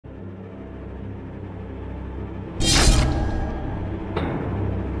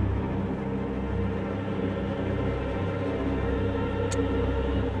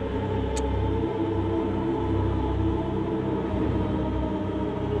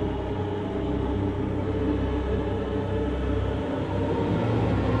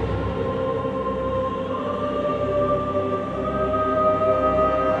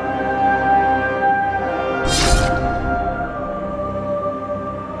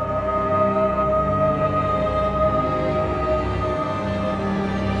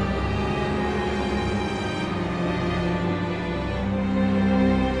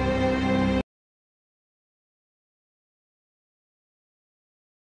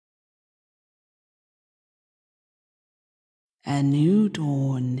A new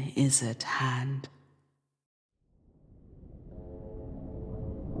dawn is at hand.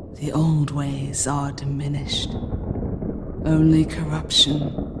 The old ways are diminished. Only corruption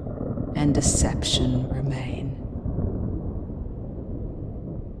and deception remain.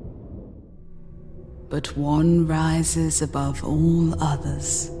 But one rises above all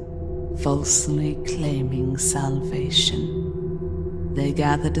others, falsely claiming salvation. They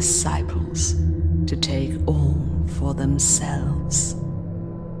gather disciples to take all for themselves.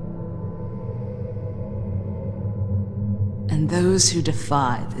 And those who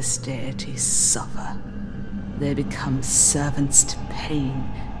defy this deity suffer. They become servants to pain,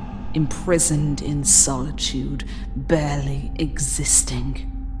 imprisoned in solitude, barely existing.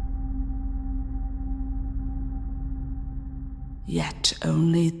 Yet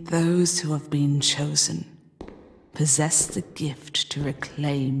only those who have been chosen possess the gift to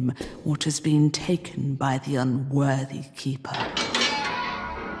reclaim what has been taken by the unworthy keeper.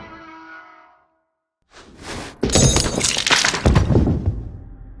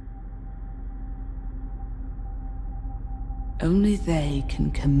 Only they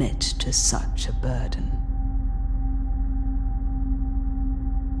can commit to such a burden.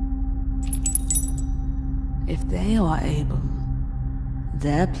 If they are able,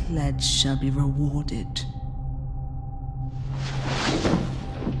 their pledge shall be rewarded.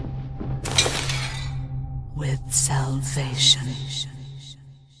 With salvation.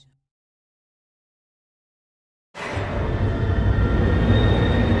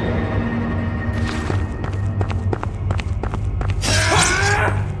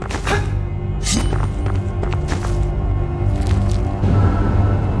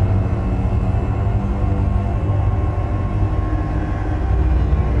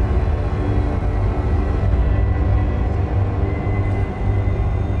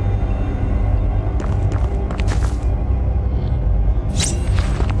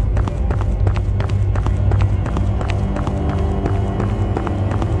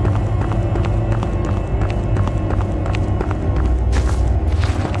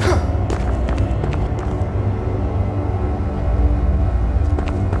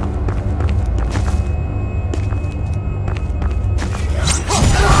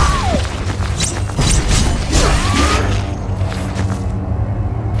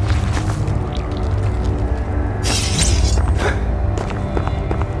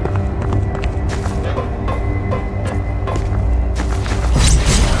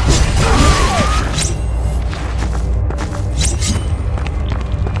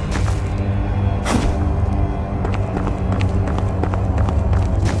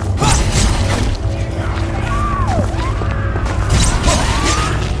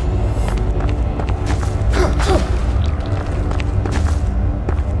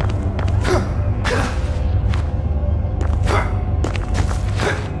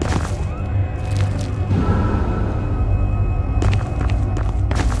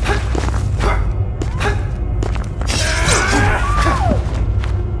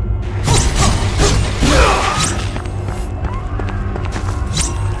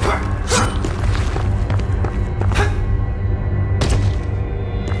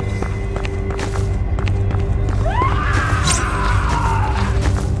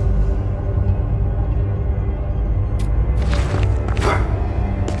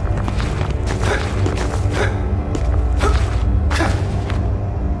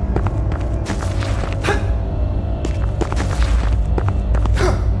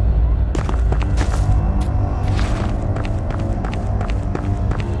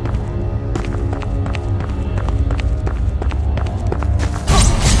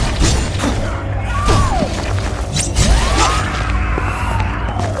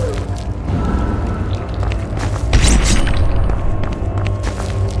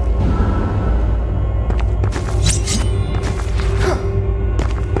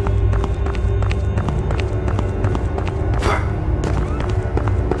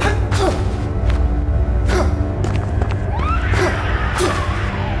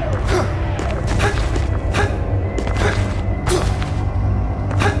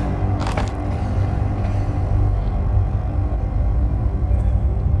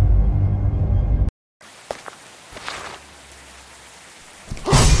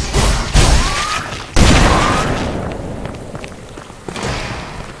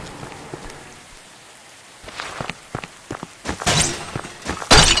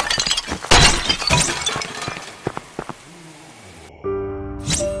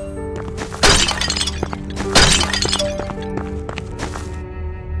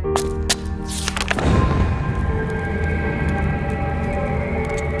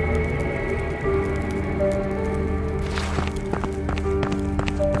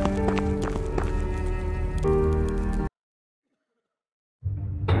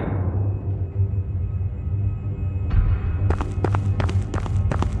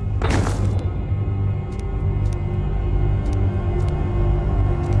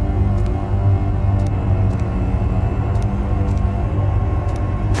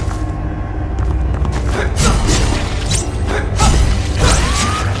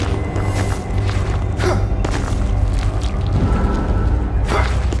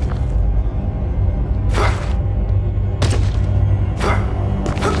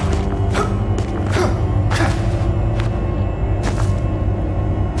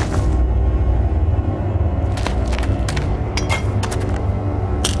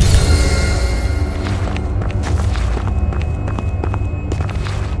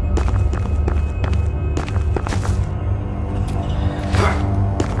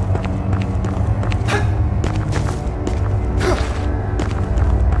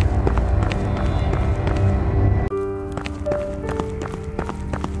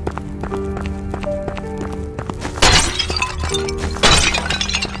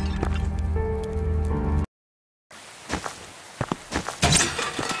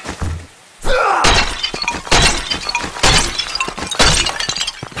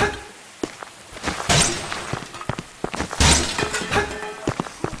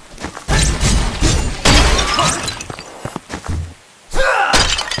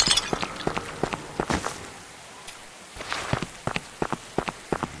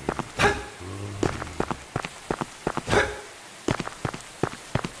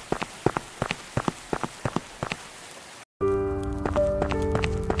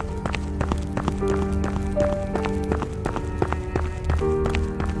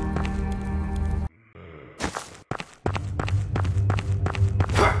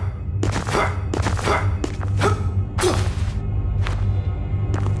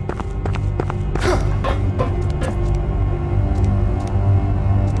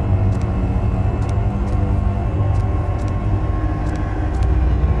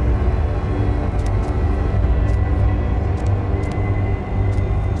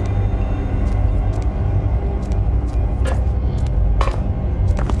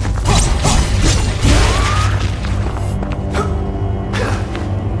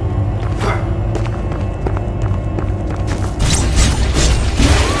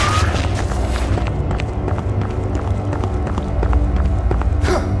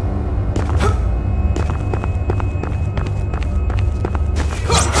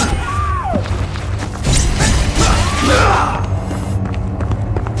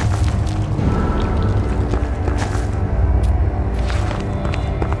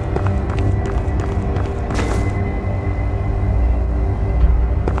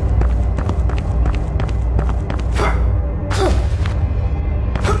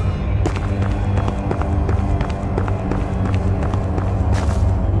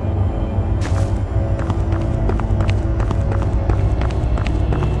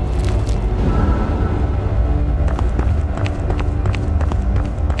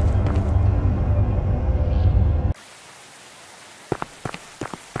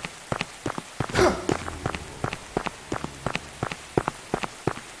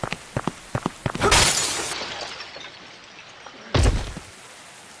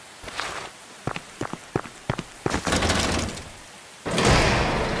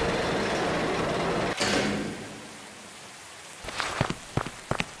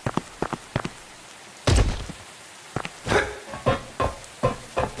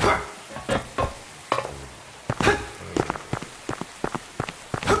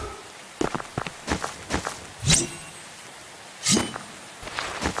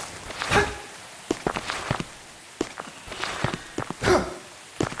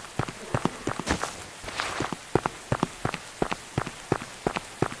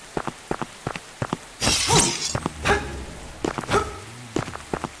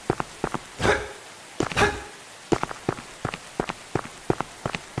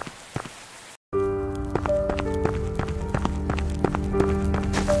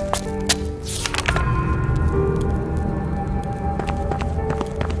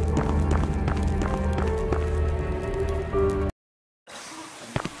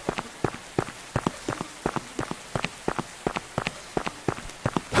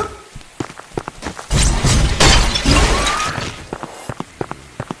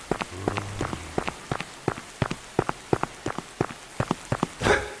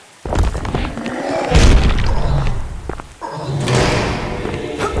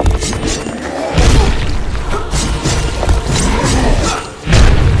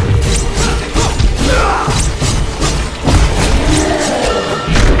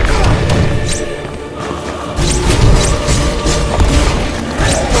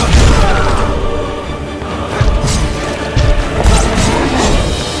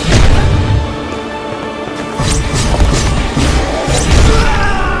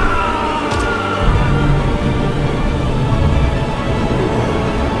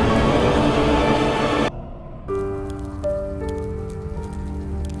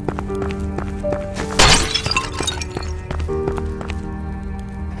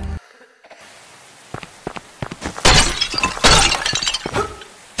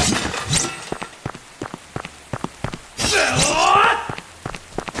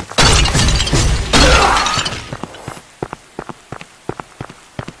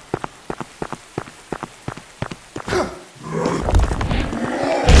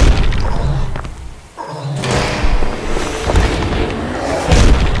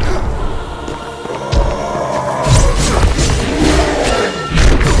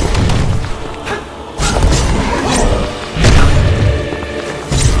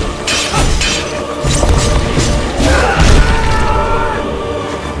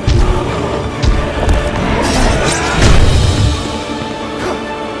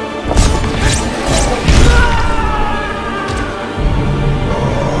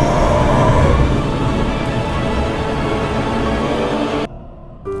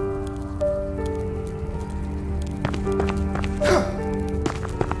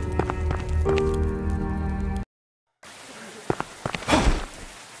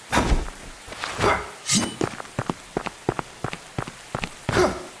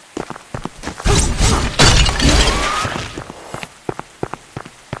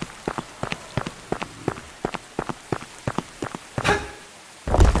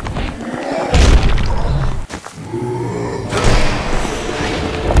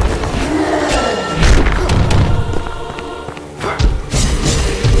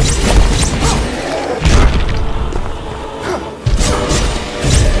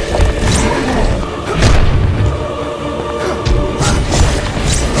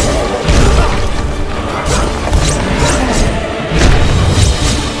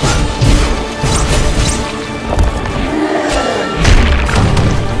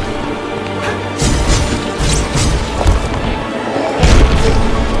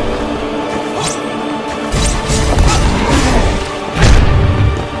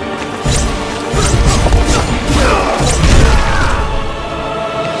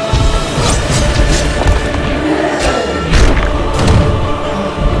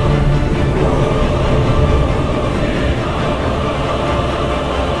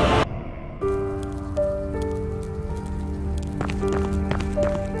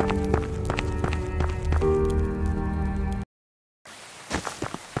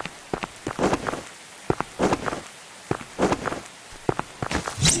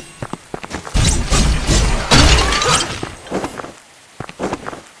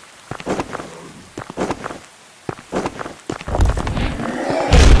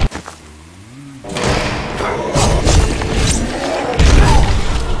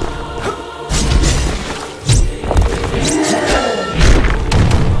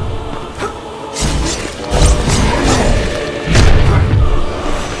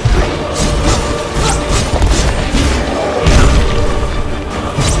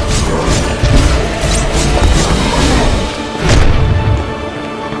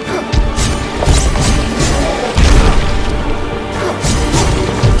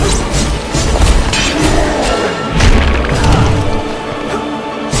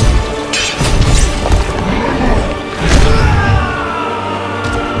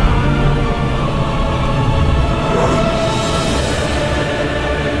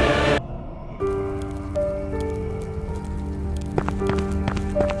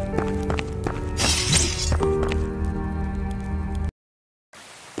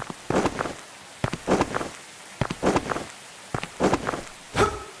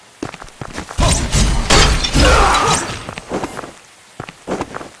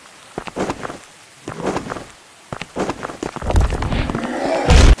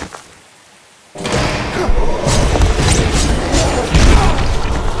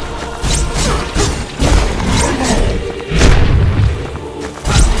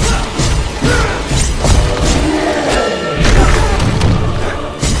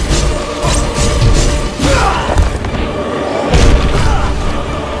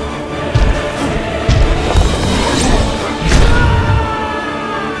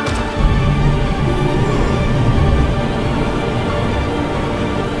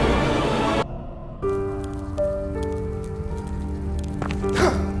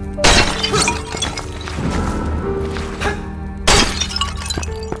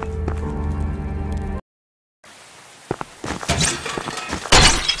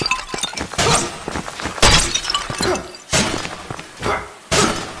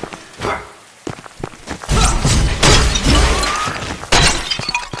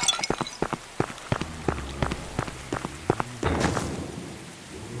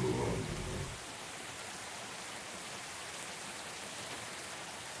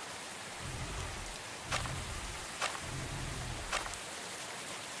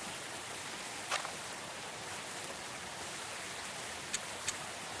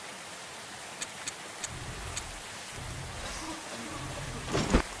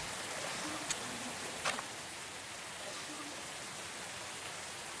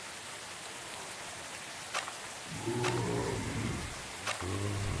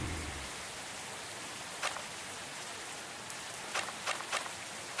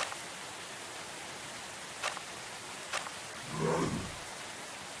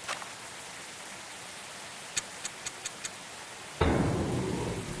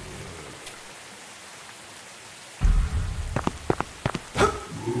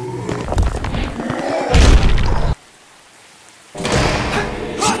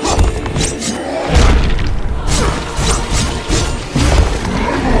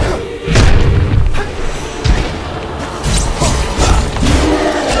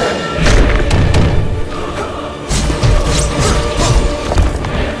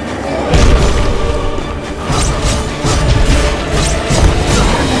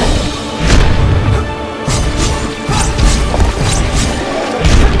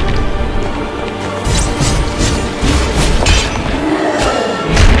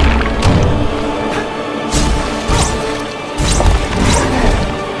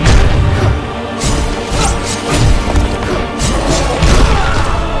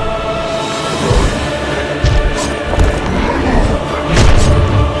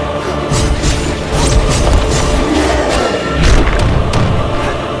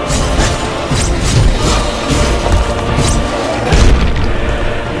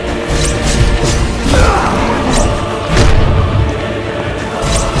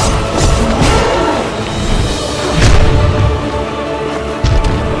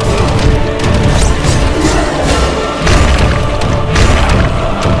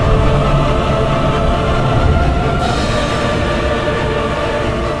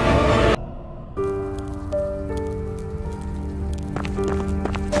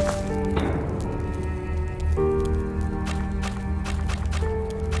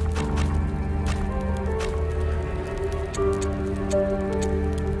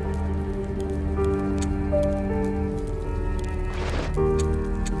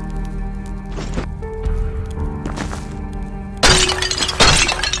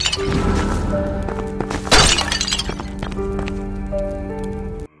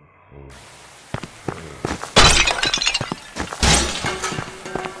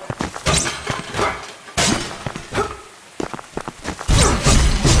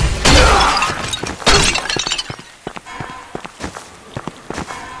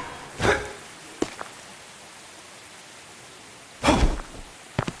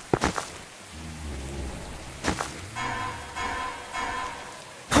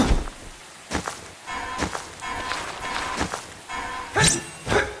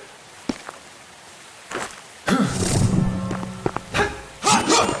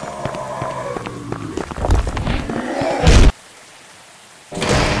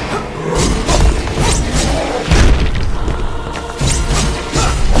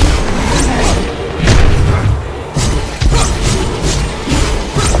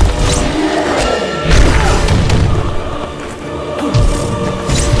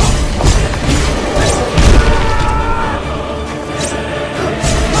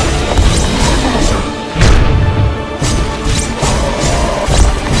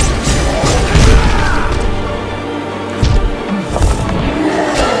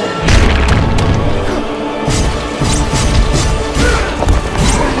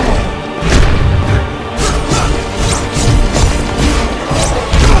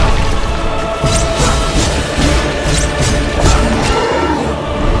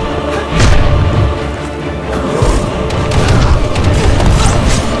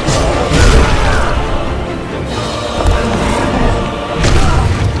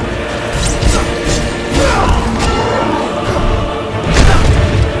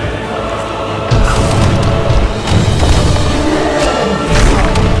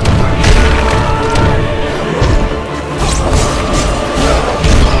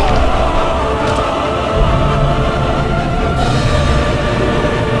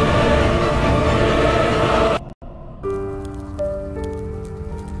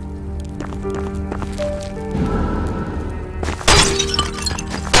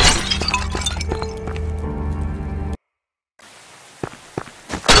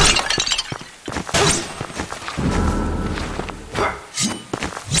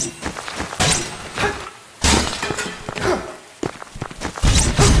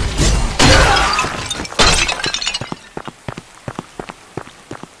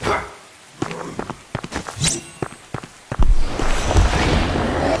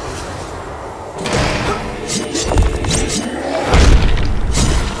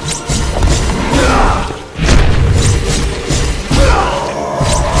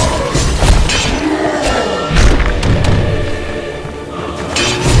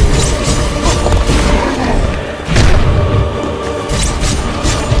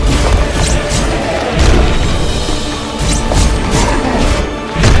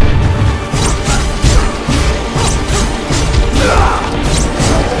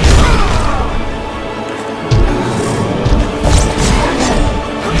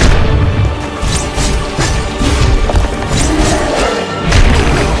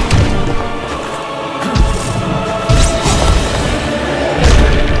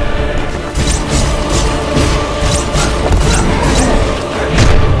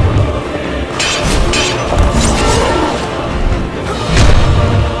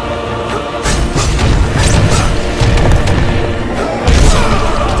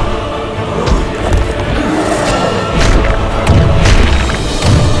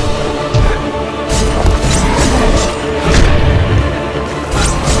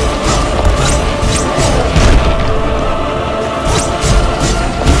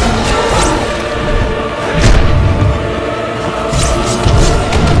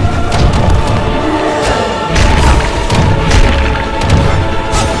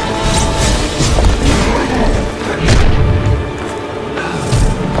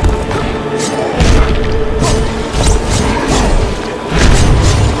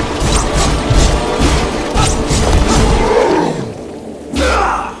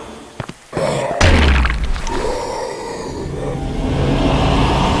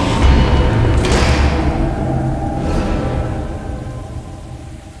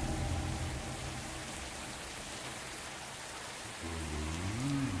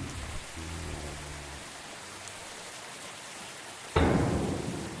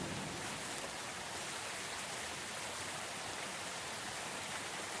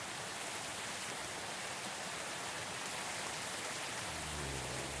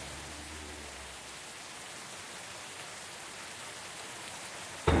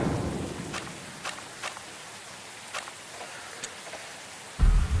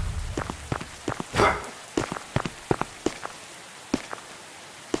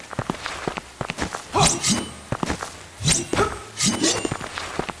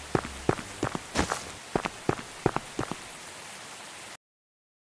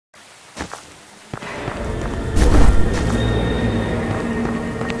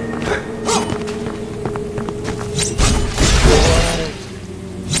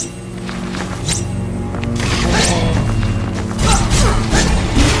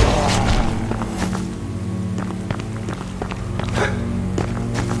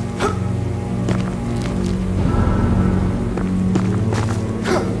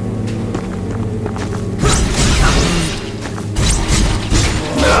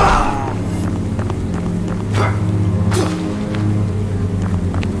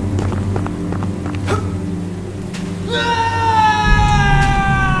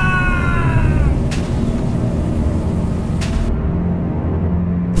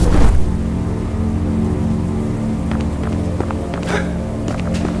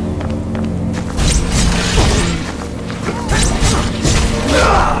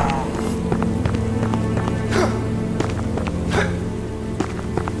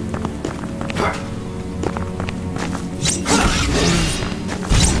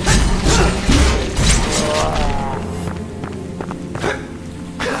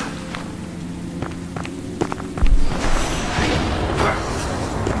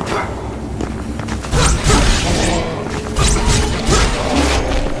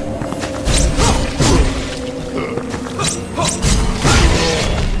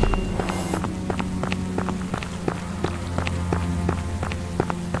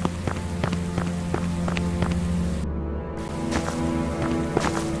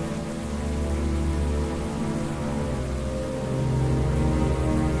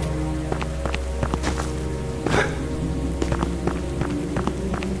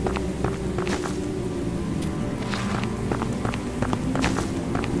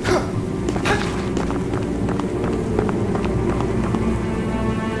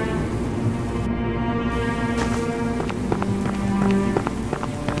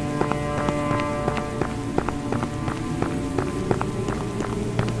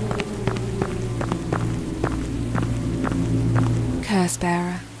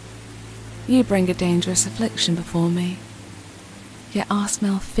 Curse-bearer, you bring a dangerous affliction before me, yet I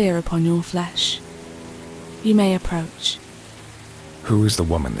smell fear upon your flesh. You may approach. Who is the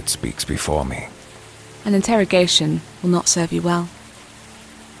woman that speaks before me? An interrogation will not serve you well.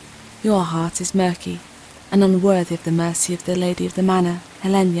 Your heart is murky and unworthy of the mercy of the Lady of the Manor,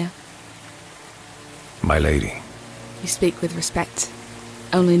 Helena. My lady. You speak with respect,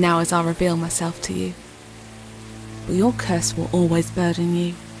 only now as I reveal myself to you. But your curse will always burden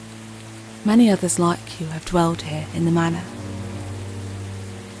you. Many others like you have dwelled here in the manor.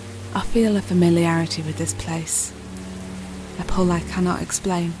 I feel a familiarity with this place, a pull I cannot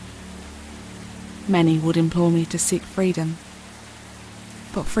explain. Many would implore me to seek freedom,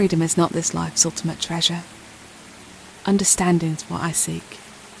 but freedom is not this life's ultimate treasure. Understanding's what I seek.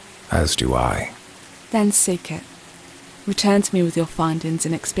 As do I. Then seek it. Return to me with your findings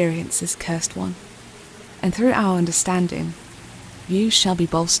and experiences, cursed one. And through our understanding, you shall be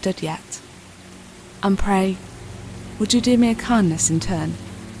bolstered yet. And pray, would you do me a kindness in turn?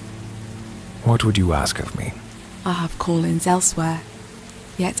 What would you ask of me? I have callings elsewhere,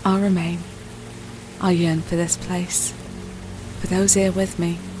 yet I remain. I yearn for this place, for those here with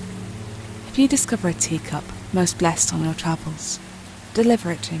me. If you discover a teacup most blessed on your travels,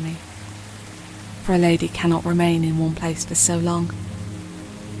 deliver it to me. For a lady cannot remain in one place for so long.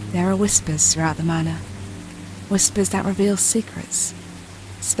 There are whispers throughout the manor, whispers that reveal secrets,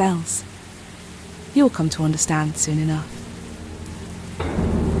 spells. You will come to understand soon enough.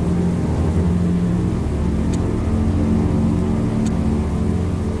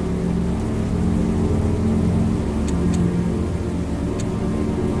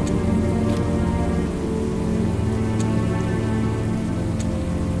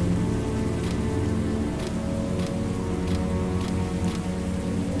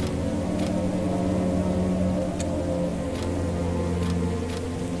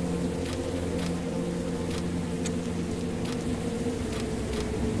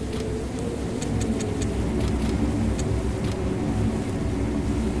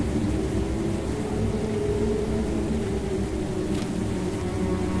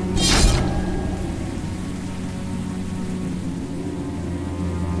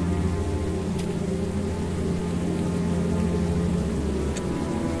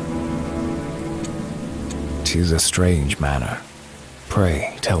 Tis a strange manor.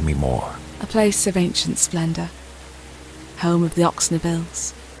 Pray, tell me more. A place of ancient splendour, home of the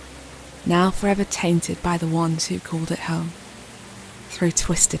Oxnevilles, now forever tainted by the ones who called it home, through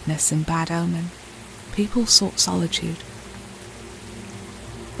twistedness and bad omen. people sought solitude.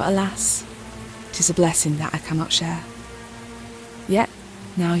 But alas, 'tis a blessing that I cannot share. Yet,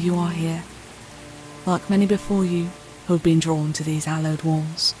 now you are here, like many before you who have been drawn to these hallowed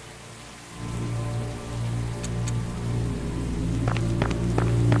walls.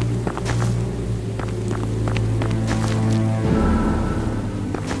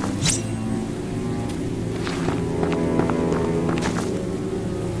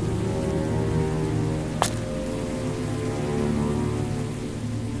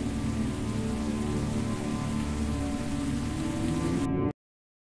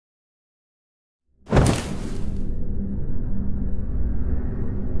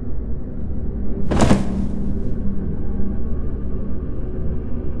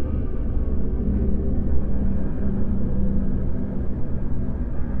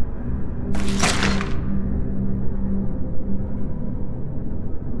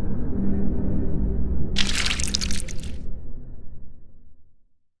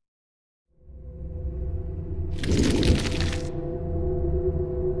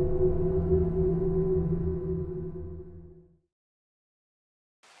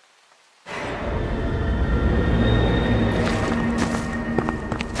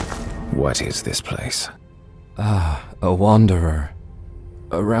 What is this place? A wanderer.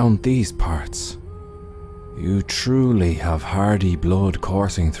 Around these parts. You truly have hardy blood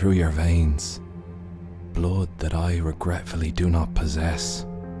coursing through your veins. Blood that I regretfully do not possess.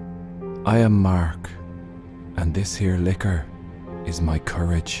 I am Mark, and this here liquor is my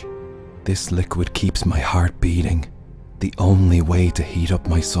courage. This liquid keeps my heart beating, the only way to heat up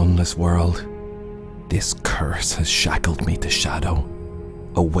my sunless world. This curse has shackled me to shadow,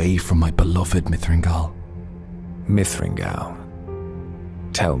 away from my beloved Mithringal. Mithringal.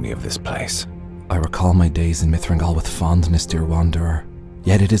 Tell me of this place. I recall my days in Mithringal with fondness, dear wanderer,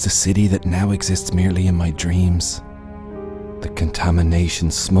 yet it is a city that now exists merely in my dreams. The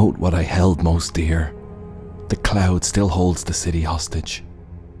contamination smote what I held most dear. The cloud still holds the city hostage.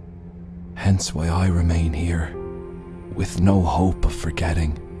 Hence why I remain here, with no hope of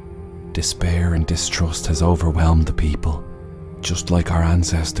forgetting. Despair and distrust has overwhelmed the people. Just like our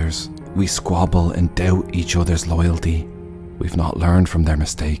ancestors, we squabble and doubt each other's loyalty. We've not learned from their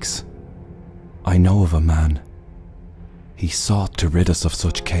mistakes. I know of a man. He sought to rid us of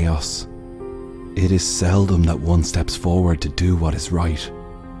such chaos. It is seldom that one steps forward to do what is right.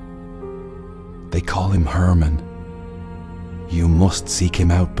 They call him Herman. You must seek him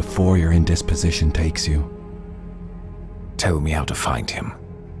out before your indisposition takes you. Tell me how to find him.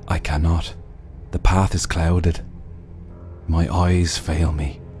 I cannot. The path is clouded. My eyes fail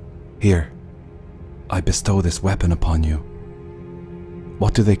me. Here, I bestow this weapon upon you.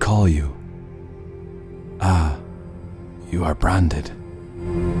 What do they call you? Ah, you are branded.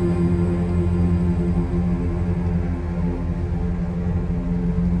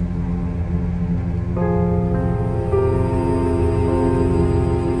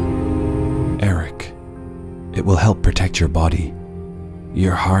 Eric, it will help protect your body.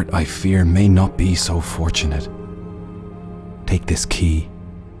 Your heart, I fear, may not be so fortunate. Take this key.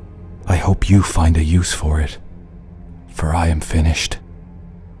 I hope you find a use for it, for I am finished.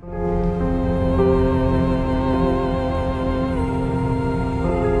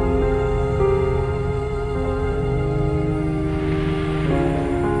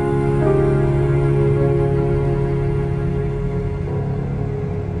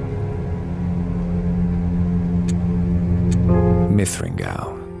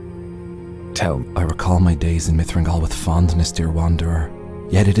 Mithringal. Tell me. I recall my days in Mithringal with fondness, dear wanderer.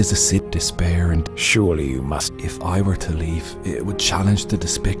 Yet it is a sit despair, and Surely you must. if I were to leave, it would challenge the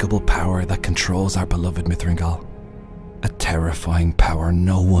despicable power that controls our beloved Mithringal. A terrifying power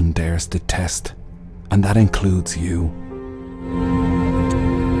no one dares to test, and that includes you.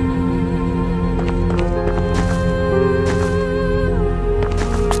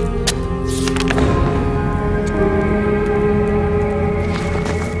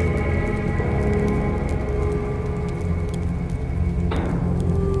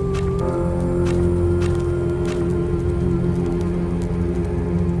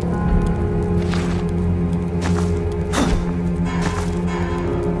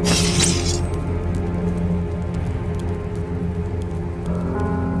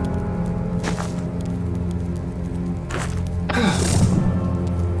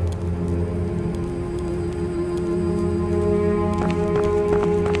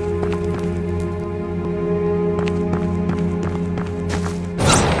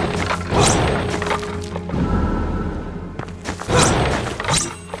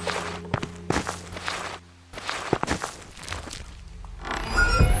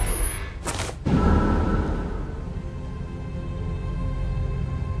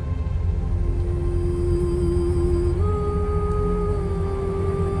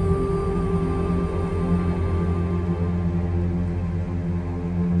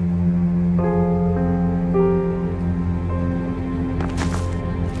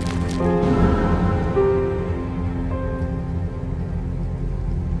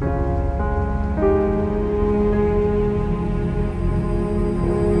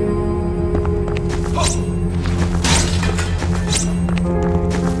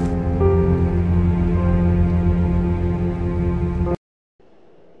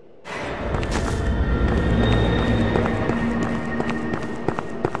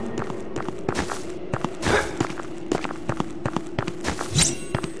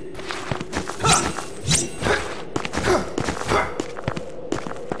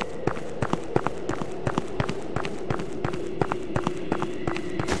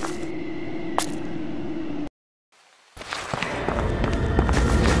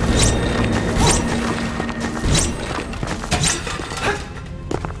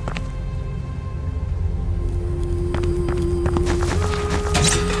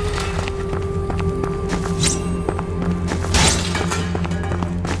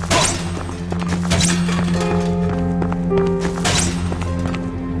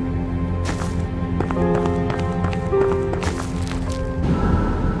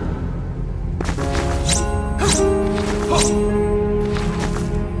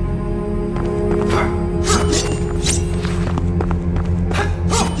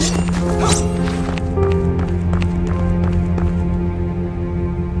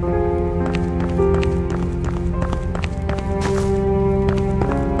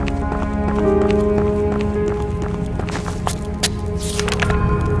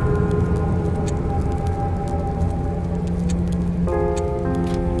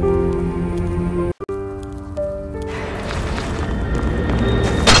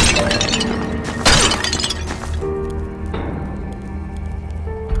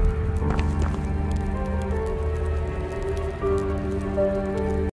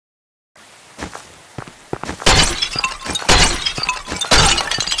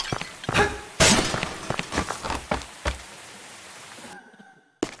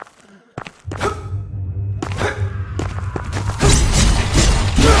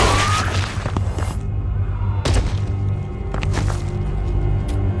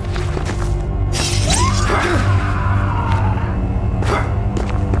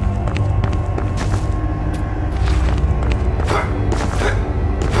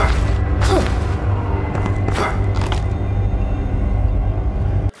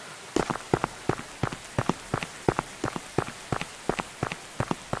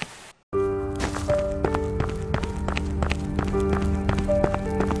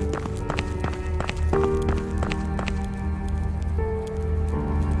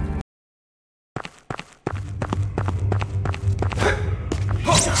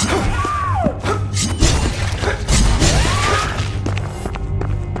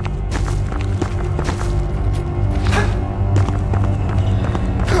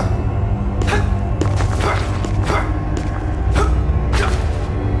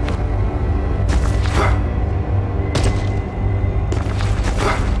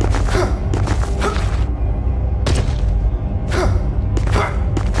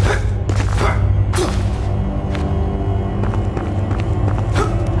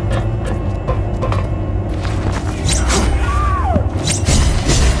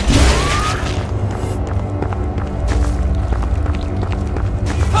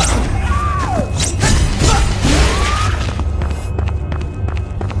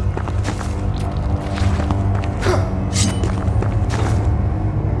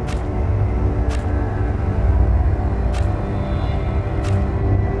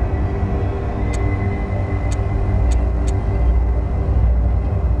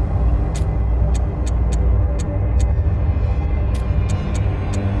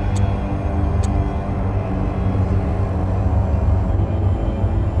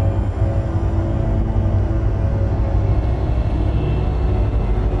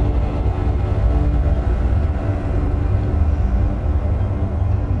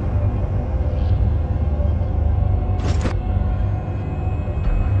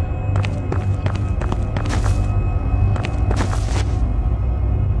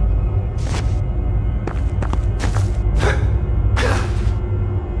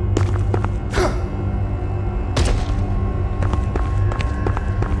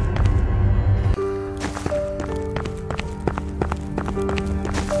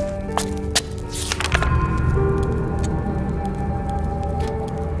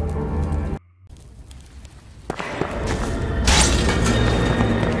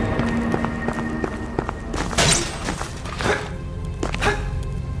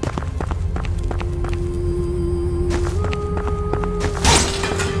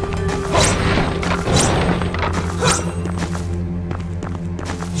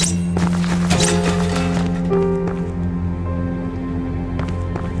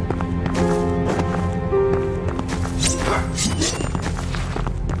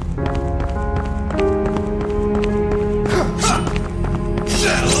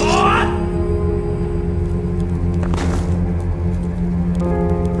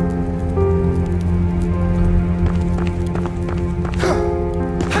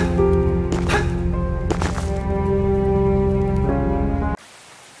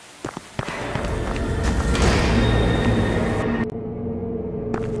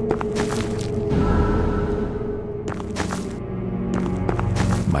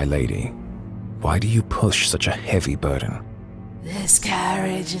 My lady, why do you push such a heavy burden? This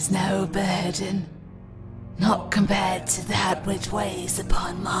carriage is no burden, not compared to that which weighs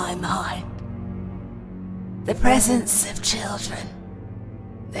upon my mind. The presence of children.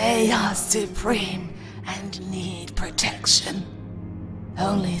 They are supreme and need protection.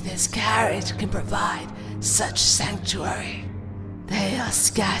 Only this carriage can provide such sanctuary. They are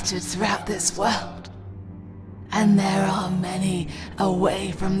scattered throughout this world, and there are many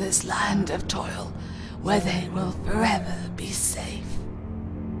away from this land of toil where they will forever be safe.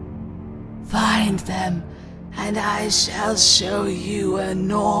 Find them, and I shall show you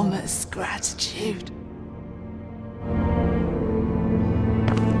enormous gratitude.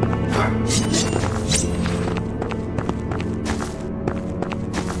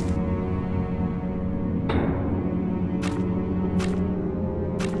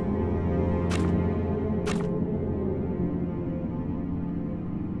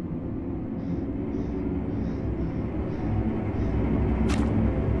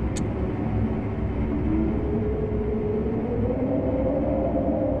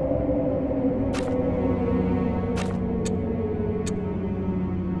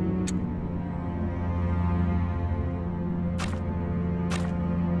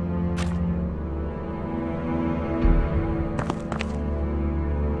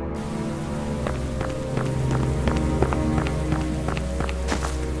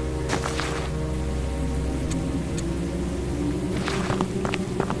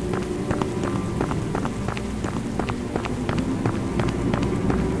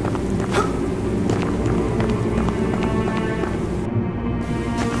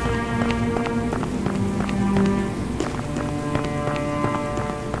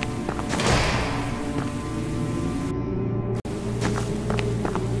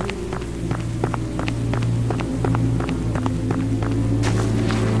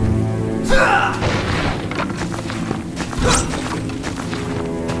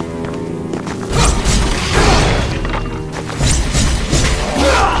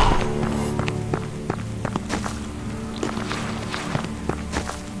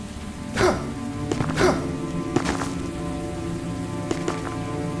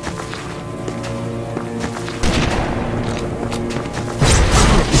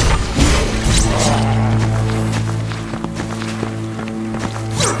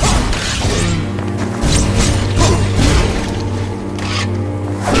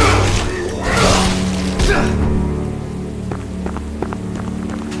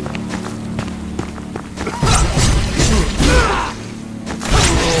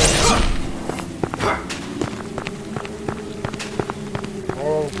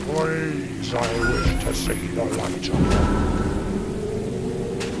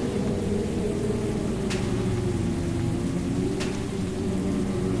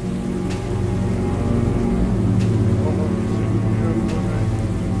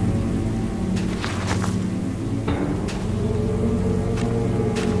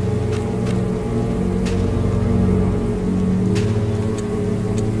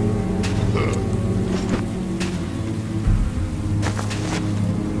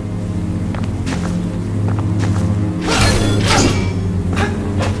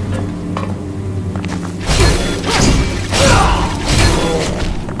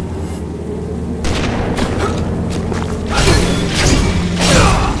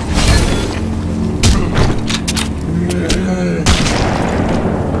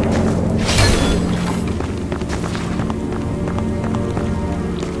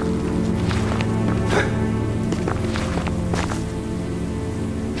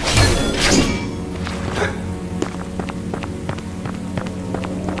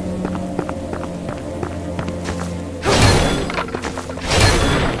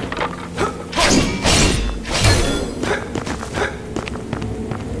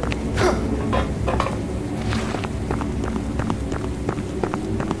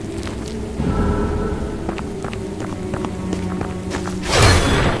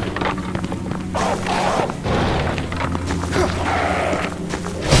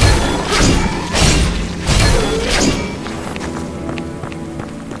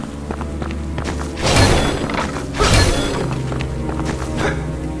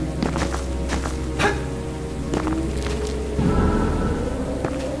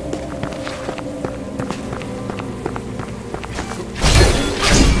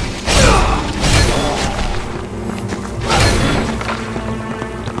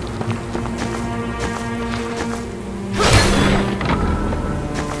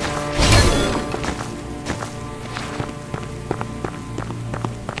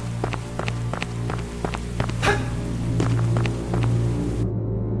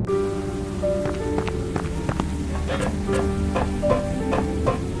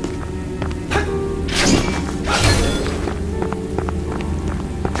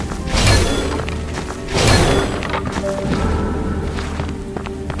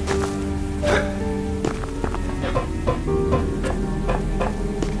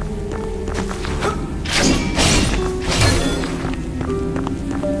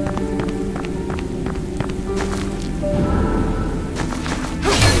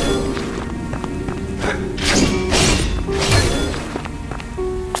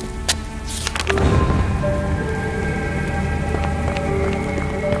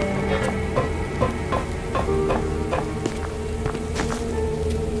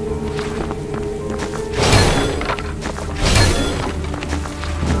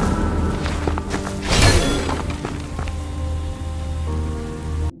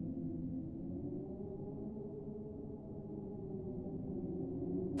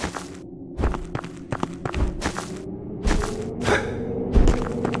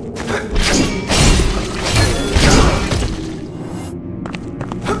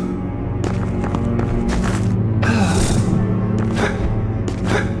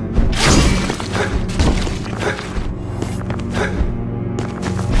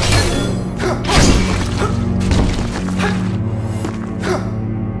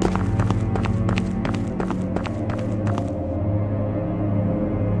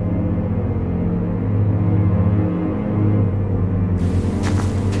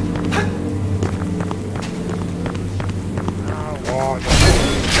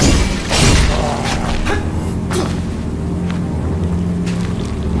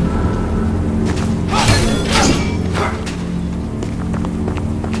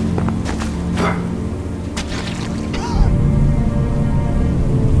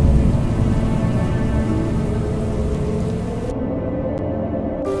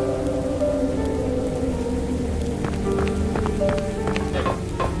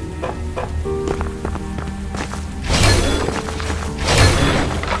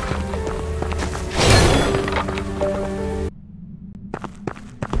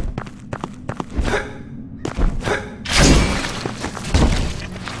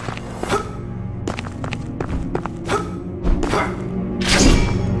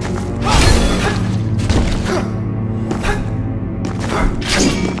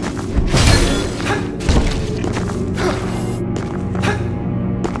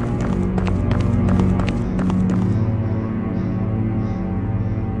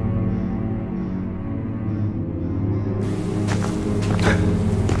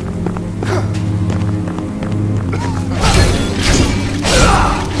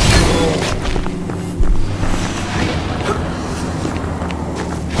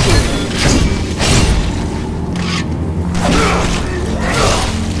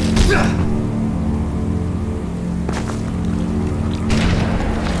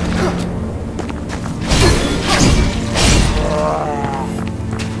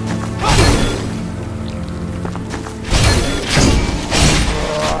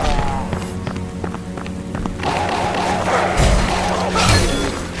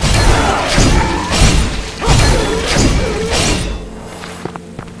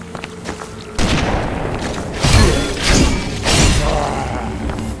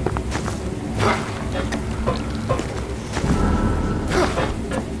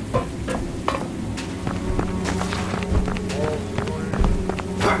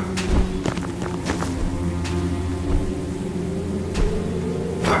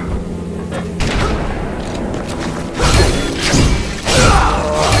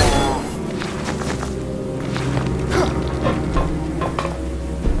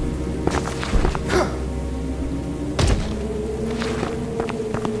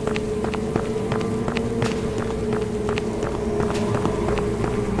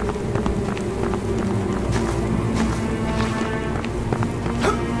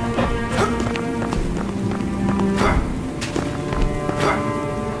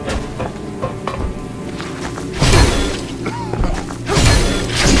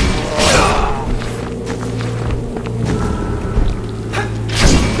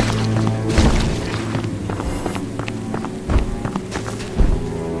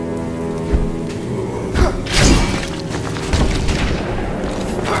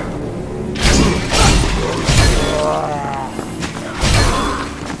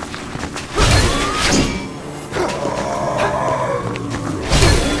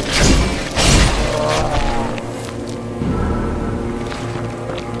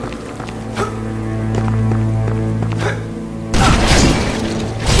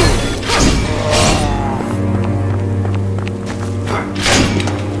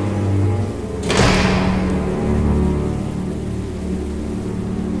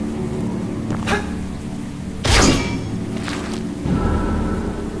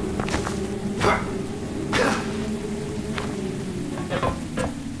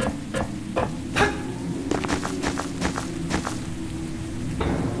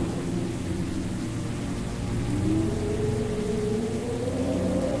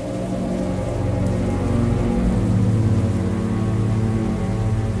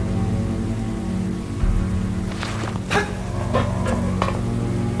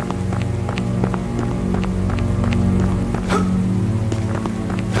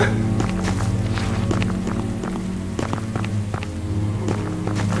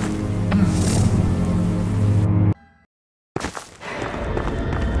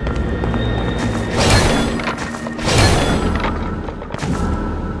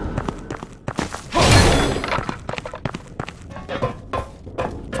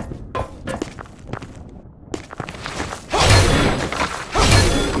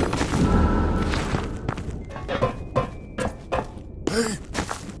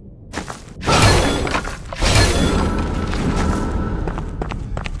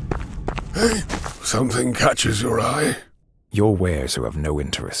 Hey, something catches your eye? Your wares are of no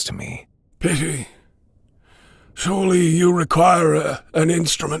interest to me. Pity. Surely you require an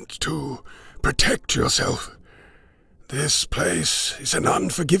instrument to protect yourself. This place is an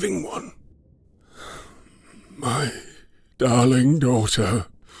unforgiving one. My darling daughter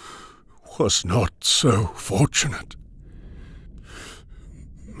was not so fortunate.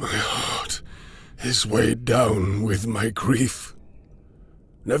 My heart is weighed down with my grief.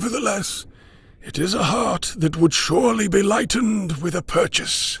 Nevertheless, it is a heart that would surely be lightened with a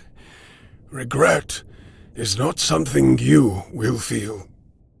purchase. Regret is not something you will feel.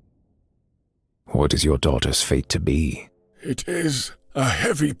 What is your daughter's fate to be? It is a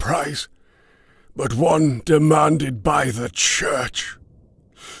heavy price, but one demanded by the Church.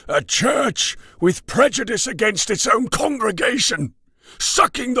 A church with prejudice against its own congregation,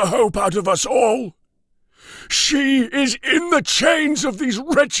 sucking the hope out of us all. She is in the chains of these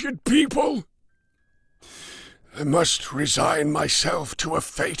wretched people. I must resign myself to a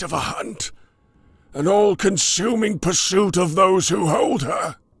fate of a hunt, an all-consuming pursuit of those who hold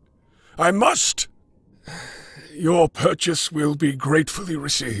her. I must. Your purchase will be gratefully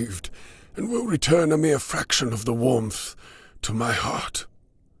received, and will return a mere fraction of the warmth to my heart.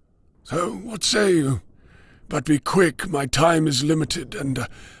 So, what say you? But be quick, my time is limited, and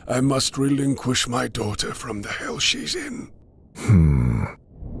I must relinquish my daughter from the hell she's in.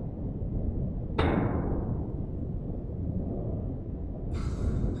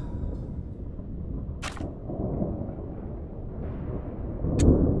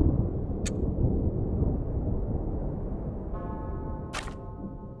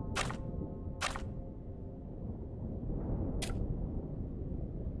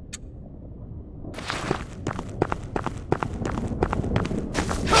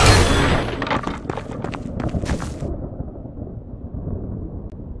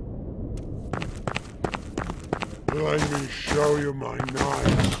 Let me show you my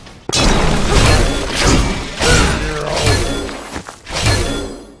knife.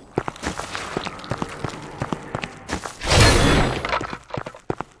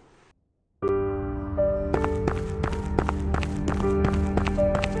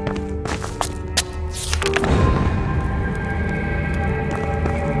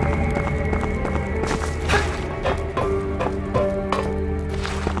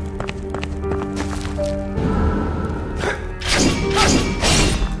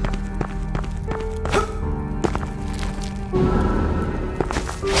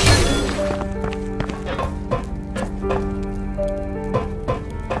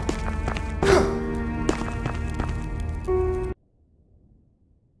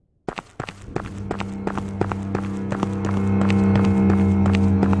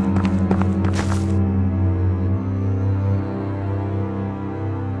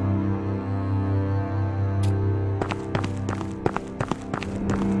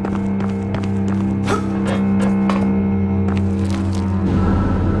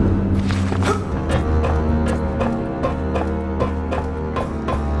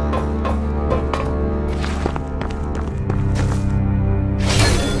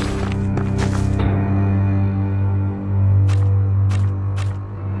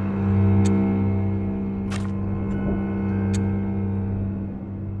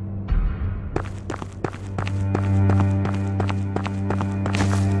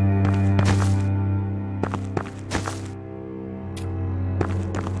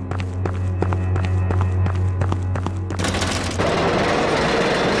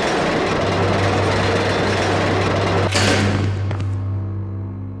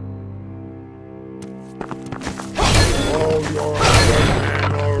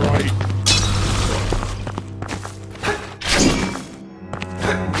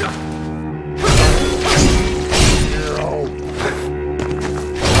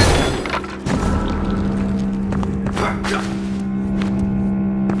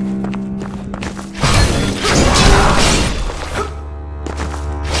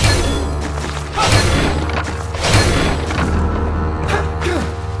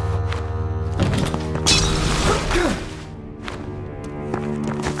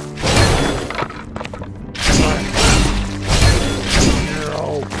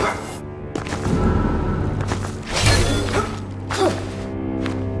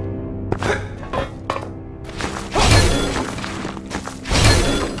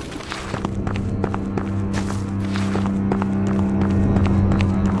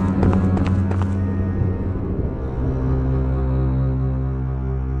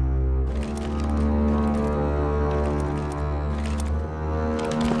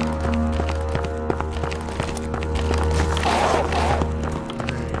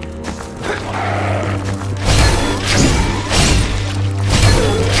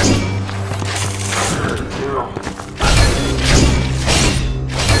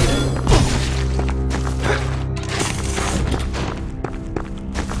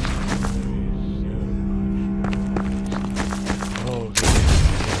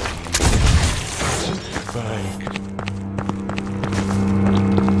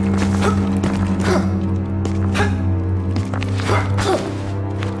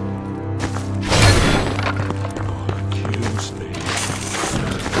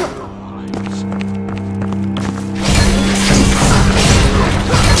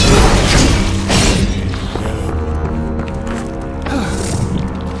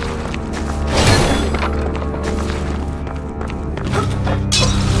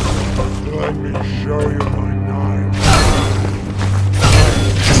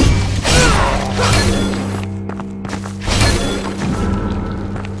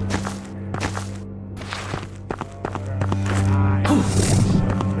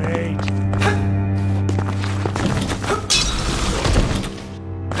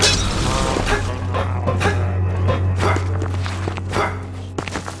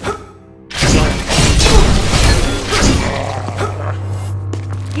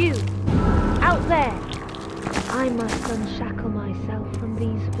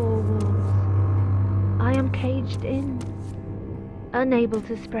 unable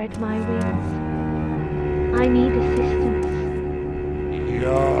to spread my wings. I need assistance.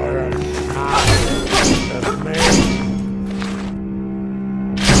 You're a son of me.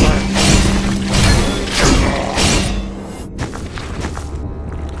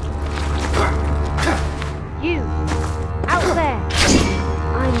 You! Out there!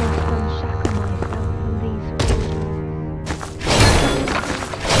 I must unshackle myself from these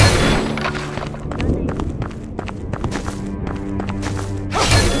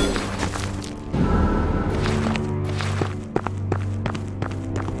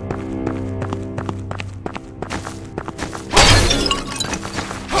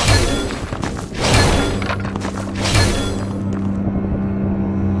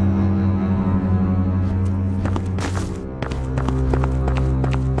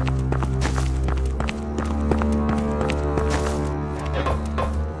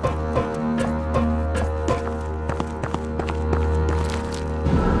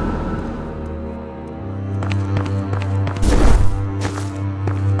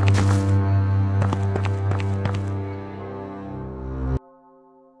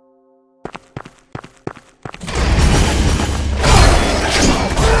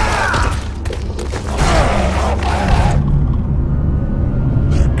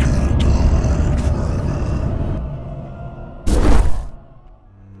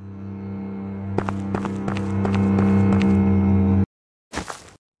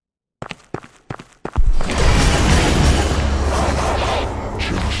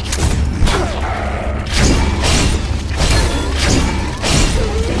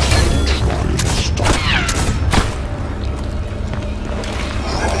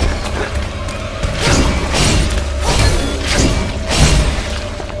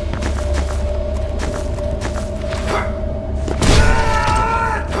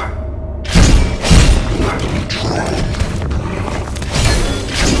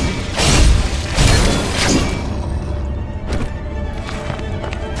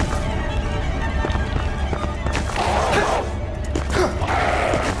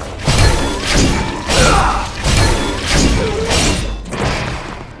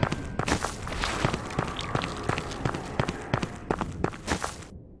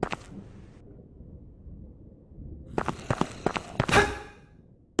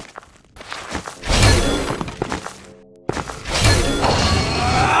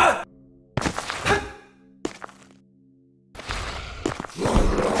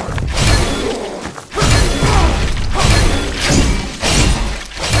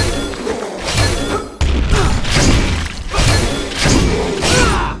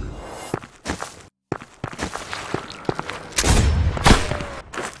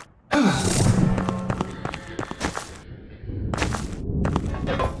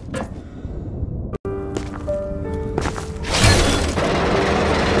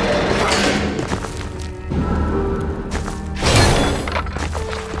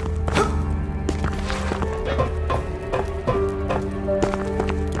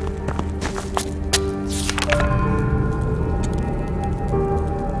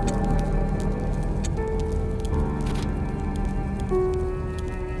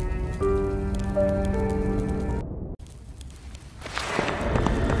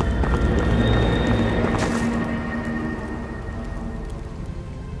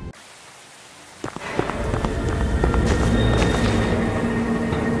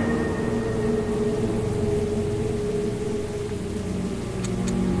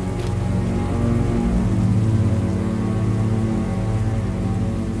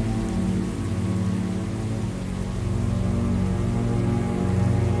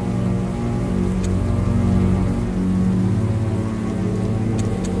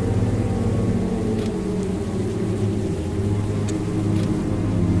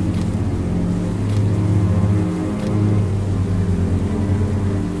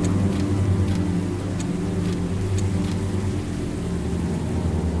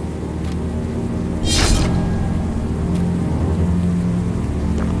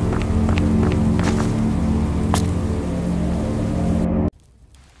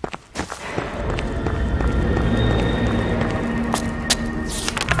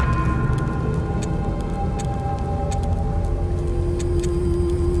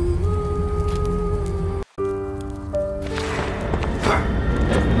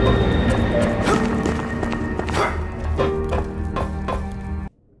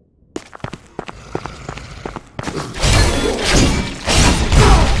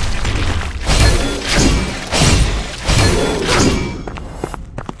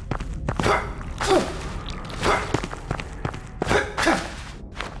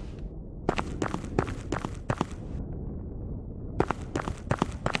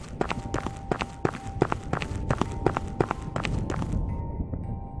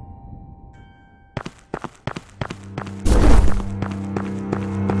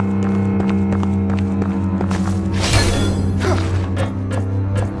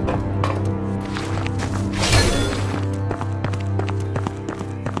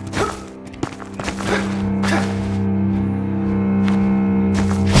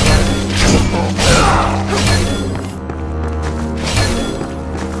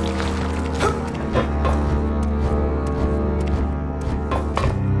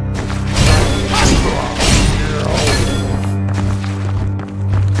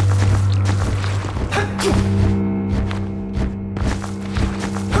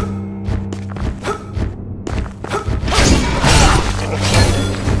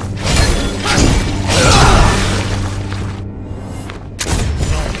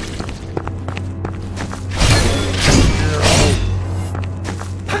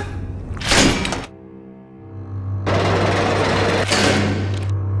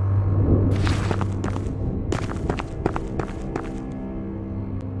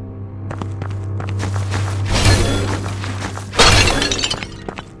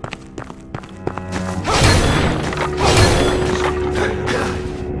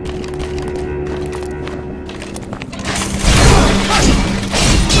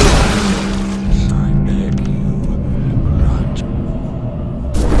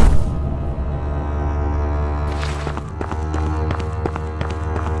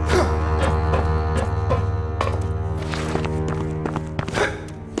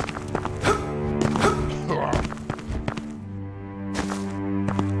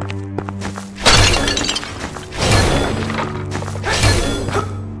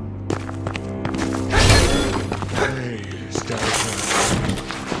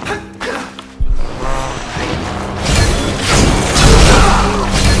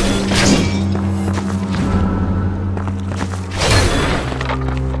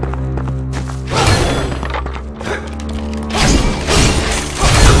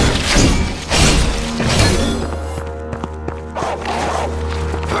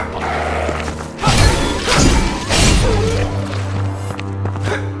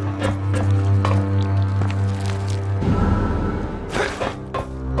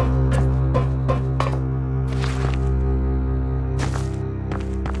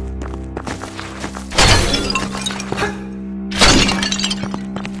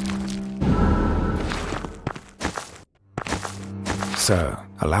Sir,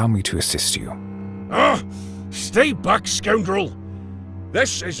 allow me to assist you. Ah! Stay back, scoundrel!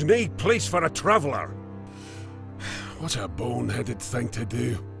 This is nae place for a traveller. What a boneheaded thing to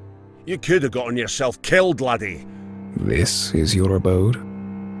do. You could have gotten yourself killed, laddie. This is your abode?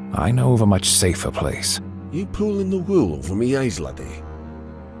 I know of a much safer place. You pulling the wool over me eyes, laddie?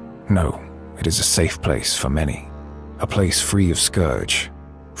 No, it is a safe place for many. A place free of scourge.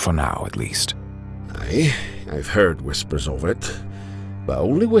 For now, at least. Aye, I've heard whispers of it. But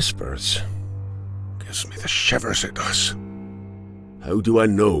only whispers. Gives me the shivers, it does. How do I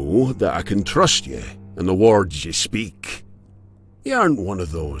know that I can trust you and the words you speak? You aren't one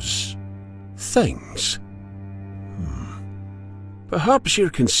of those... things. Perhaps you're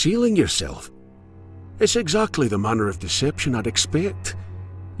concealing yourself. It's exactly the manner of deception I'd expect.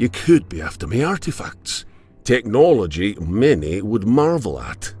 You could be after me artifacts. Technology many would marvel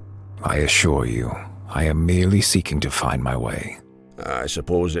at. I assure you, I am merely seeking to find my way. I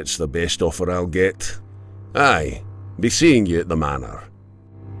suppose it's the best offer I'll get. Aye, be seeing you at the manor.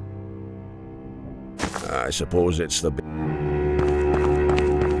 I suppose it's the...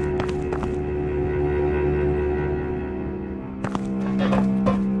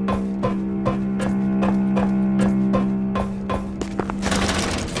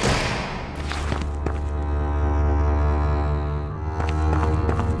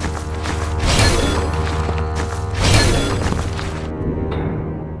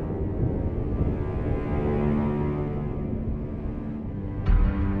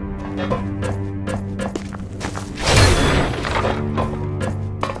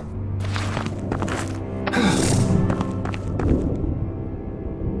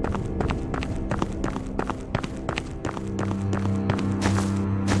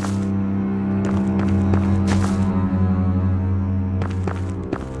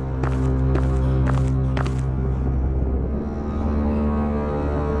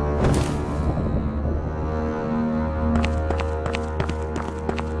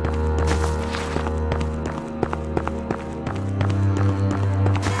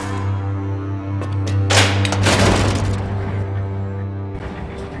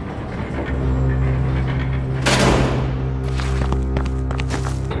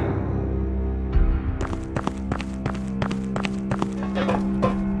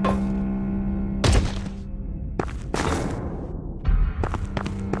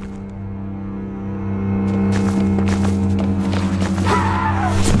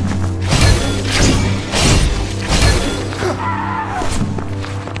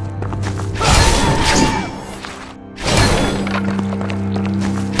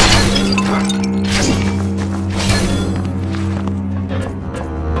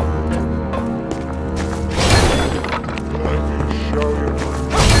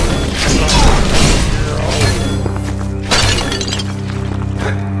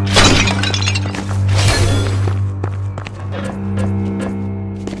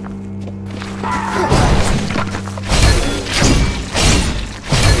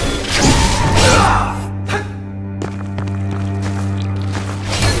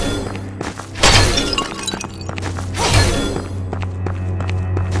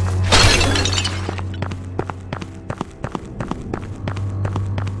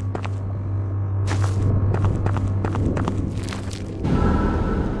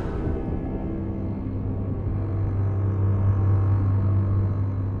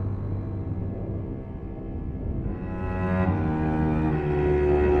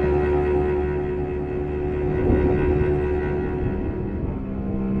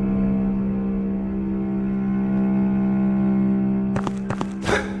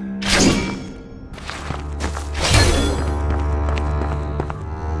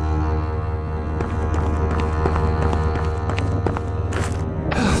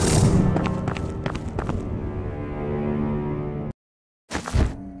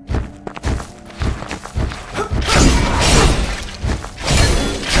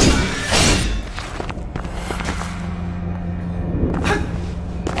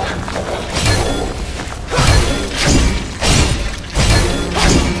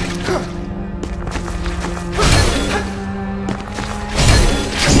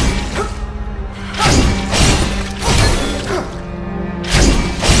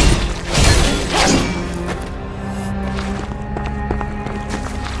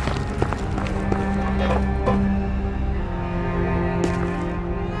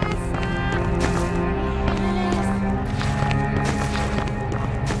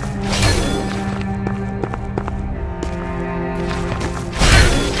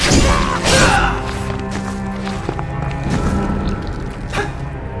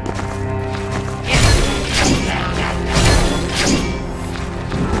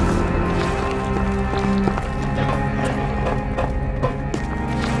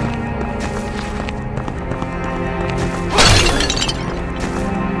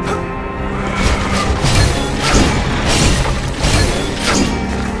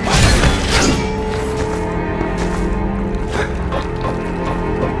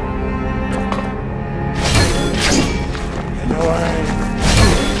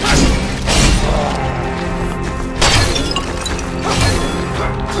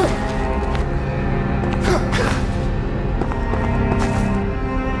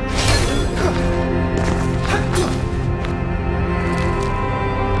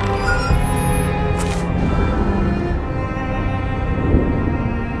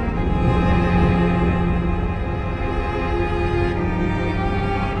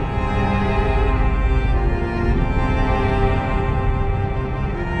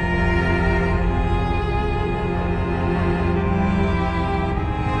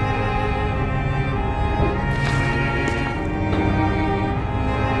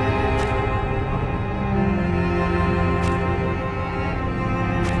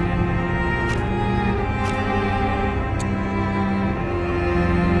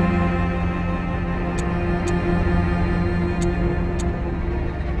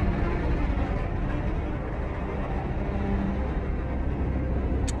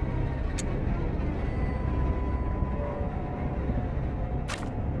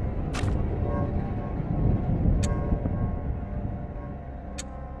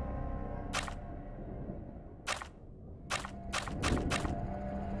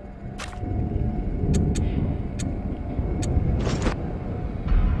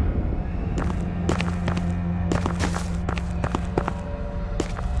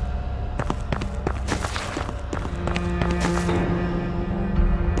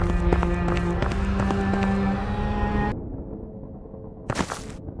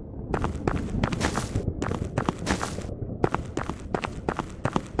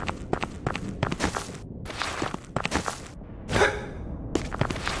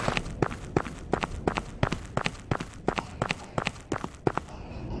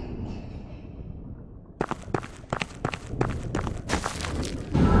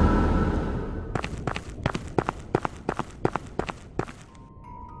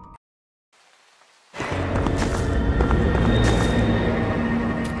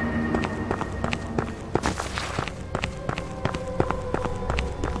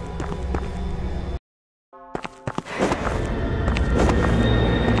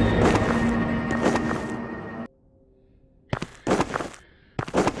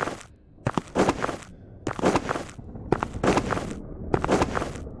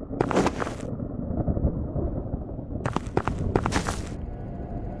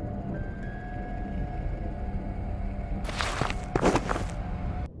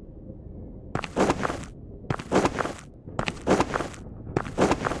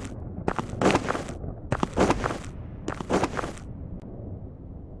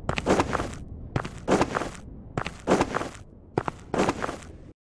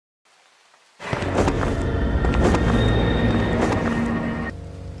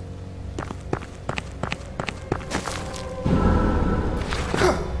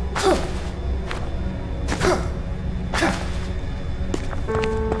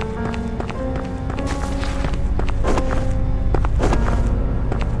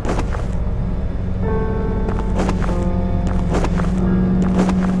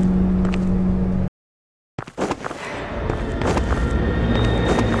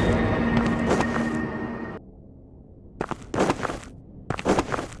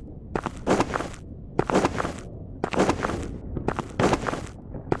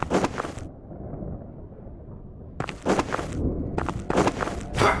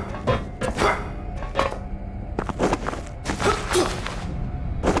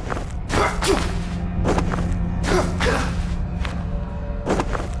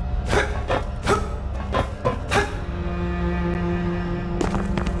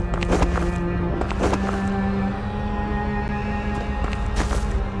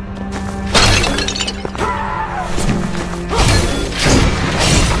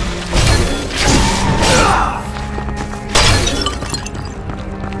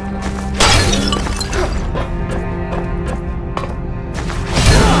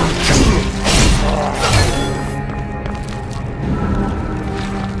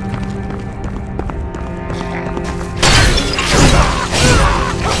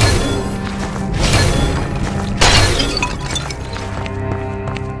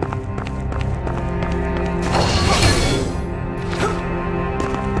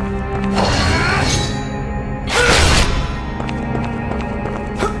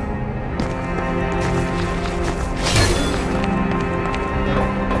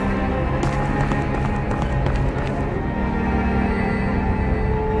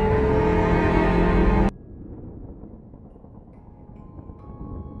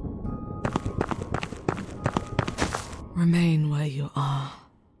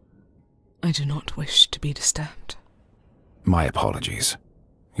 I do not wish to be disturbed. My apologies.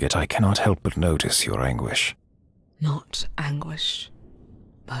 Yet I cannot help but notice your anguish. Not anguish,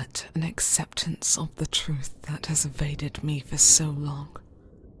 but an acceptance of the truth that has evaded me for so long.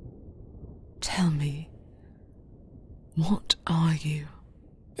 Tell me, what are you?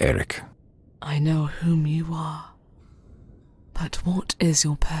 Eric. I know whom you are, but what is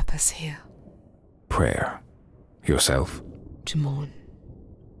your purpose here? Prayer. Yourself? To mourn,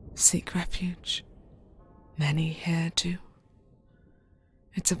 seek refuge. Many here do.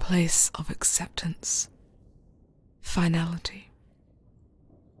 It's a place of acceptance, finality,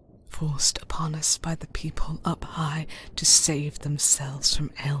 forced upon us by the people up high to save themselves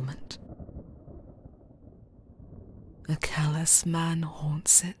from ailment. A callous man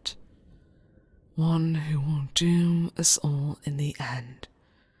haunts it, one who will doom us all in the end.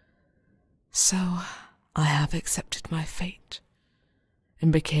 So I have accepted my fate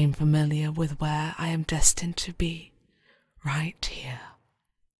and became familiar with where I am destined to be, right here.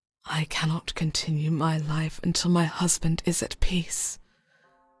 I cannot continue my life until my husband is at peace.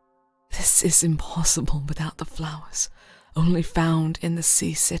 This is impossible without the flowers, only found in the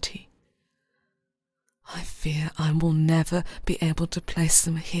sea city. I fear I will never be able to place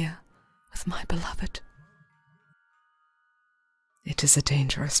them here with my beloved. It is a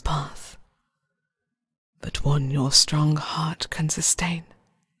dangerous path, but one your strong heart can sustain.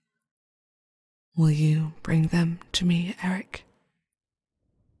 Will you bring them to me, Eric?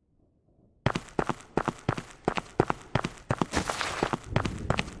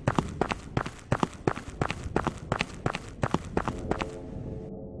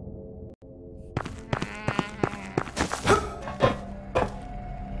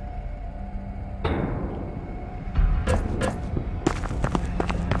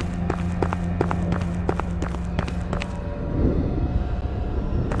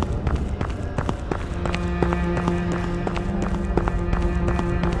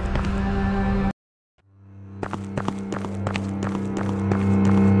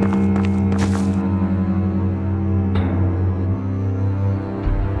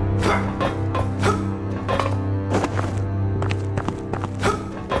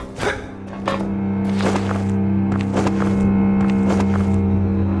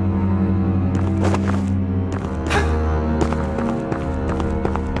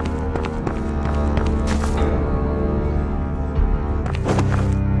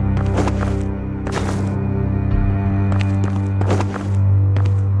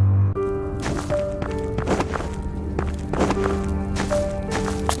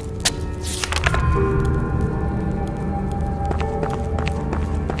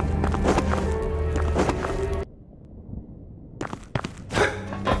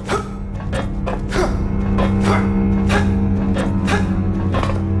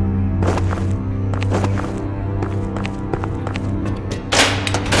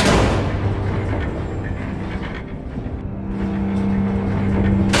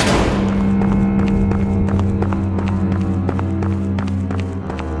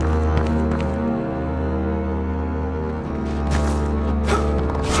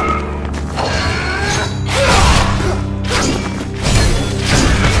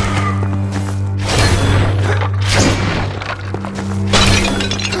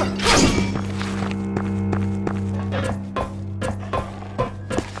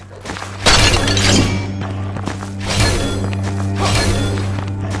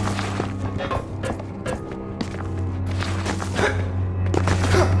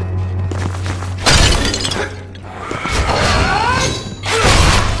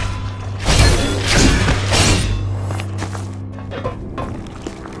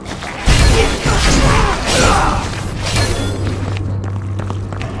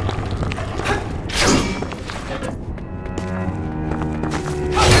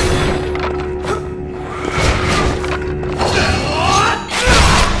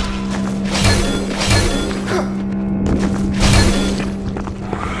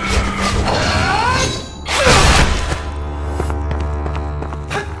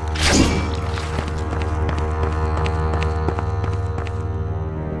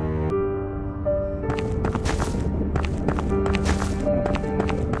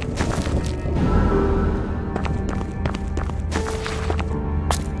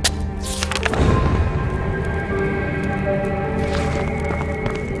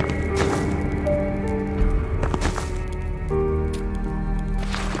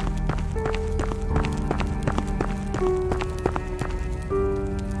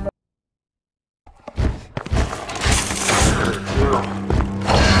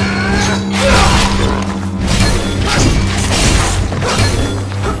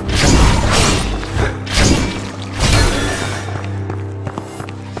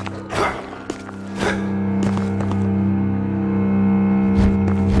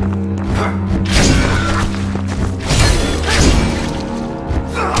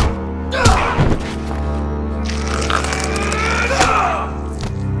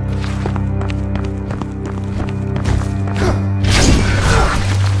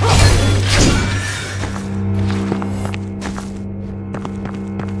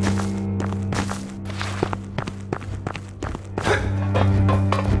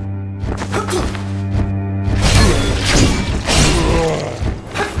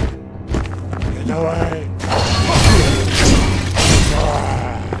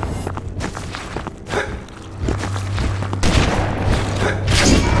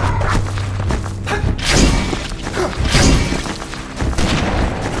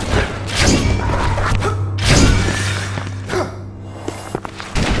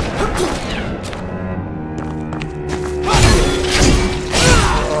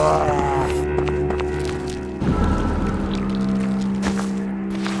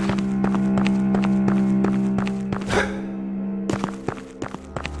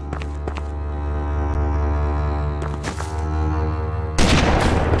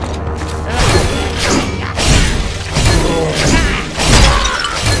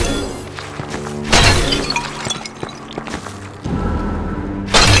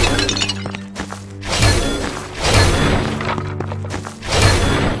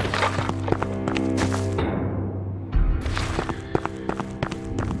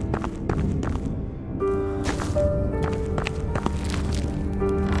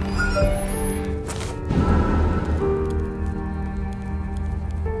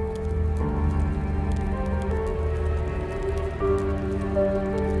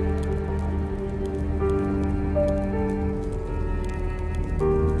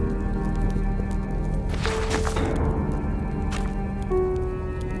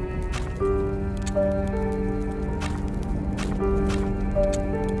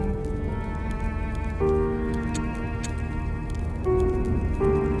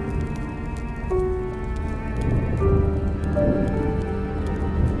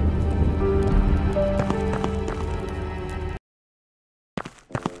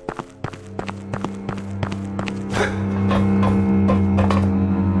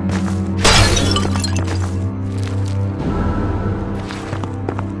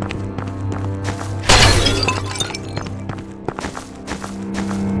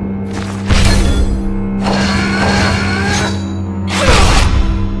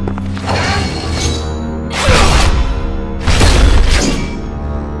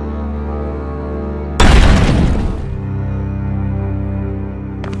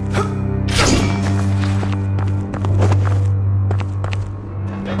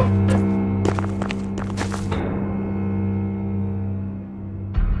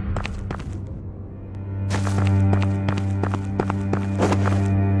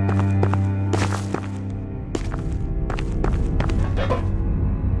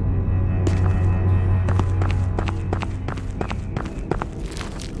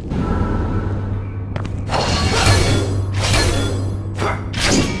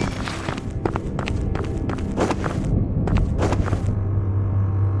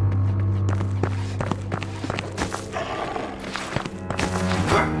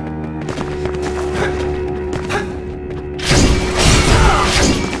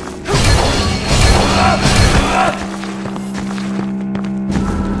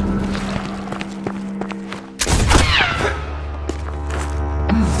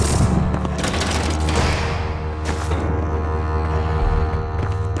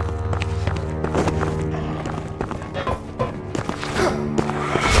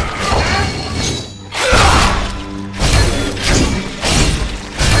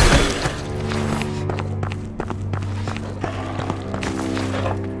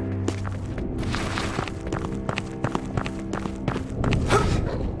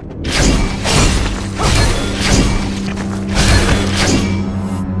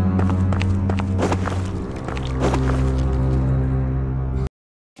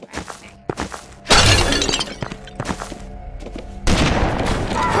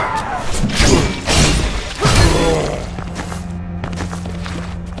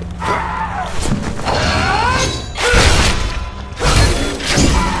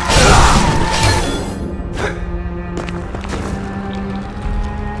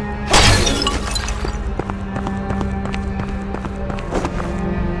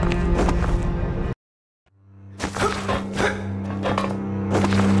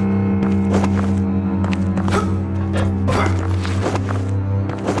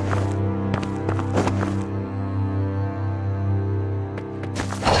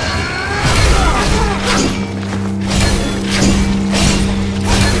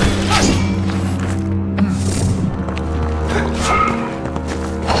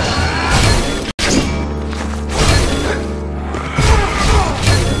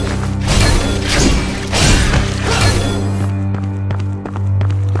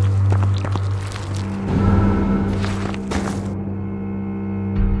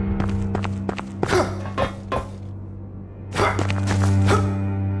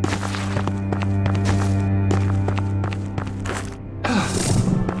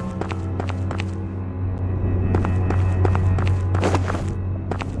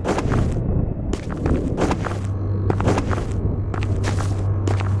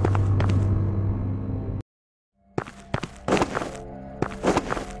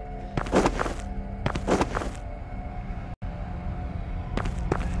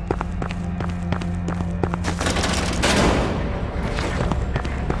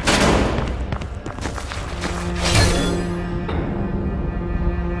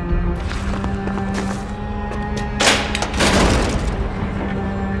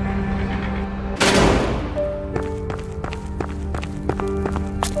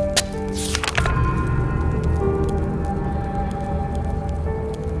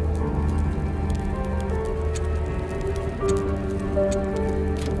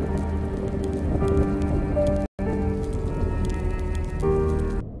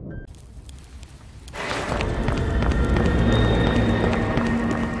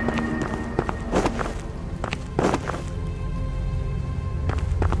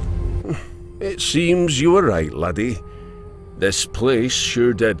 It seems you were right, laddie. This place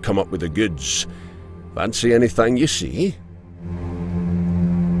sure did come up with the goods. Fancy anything you see?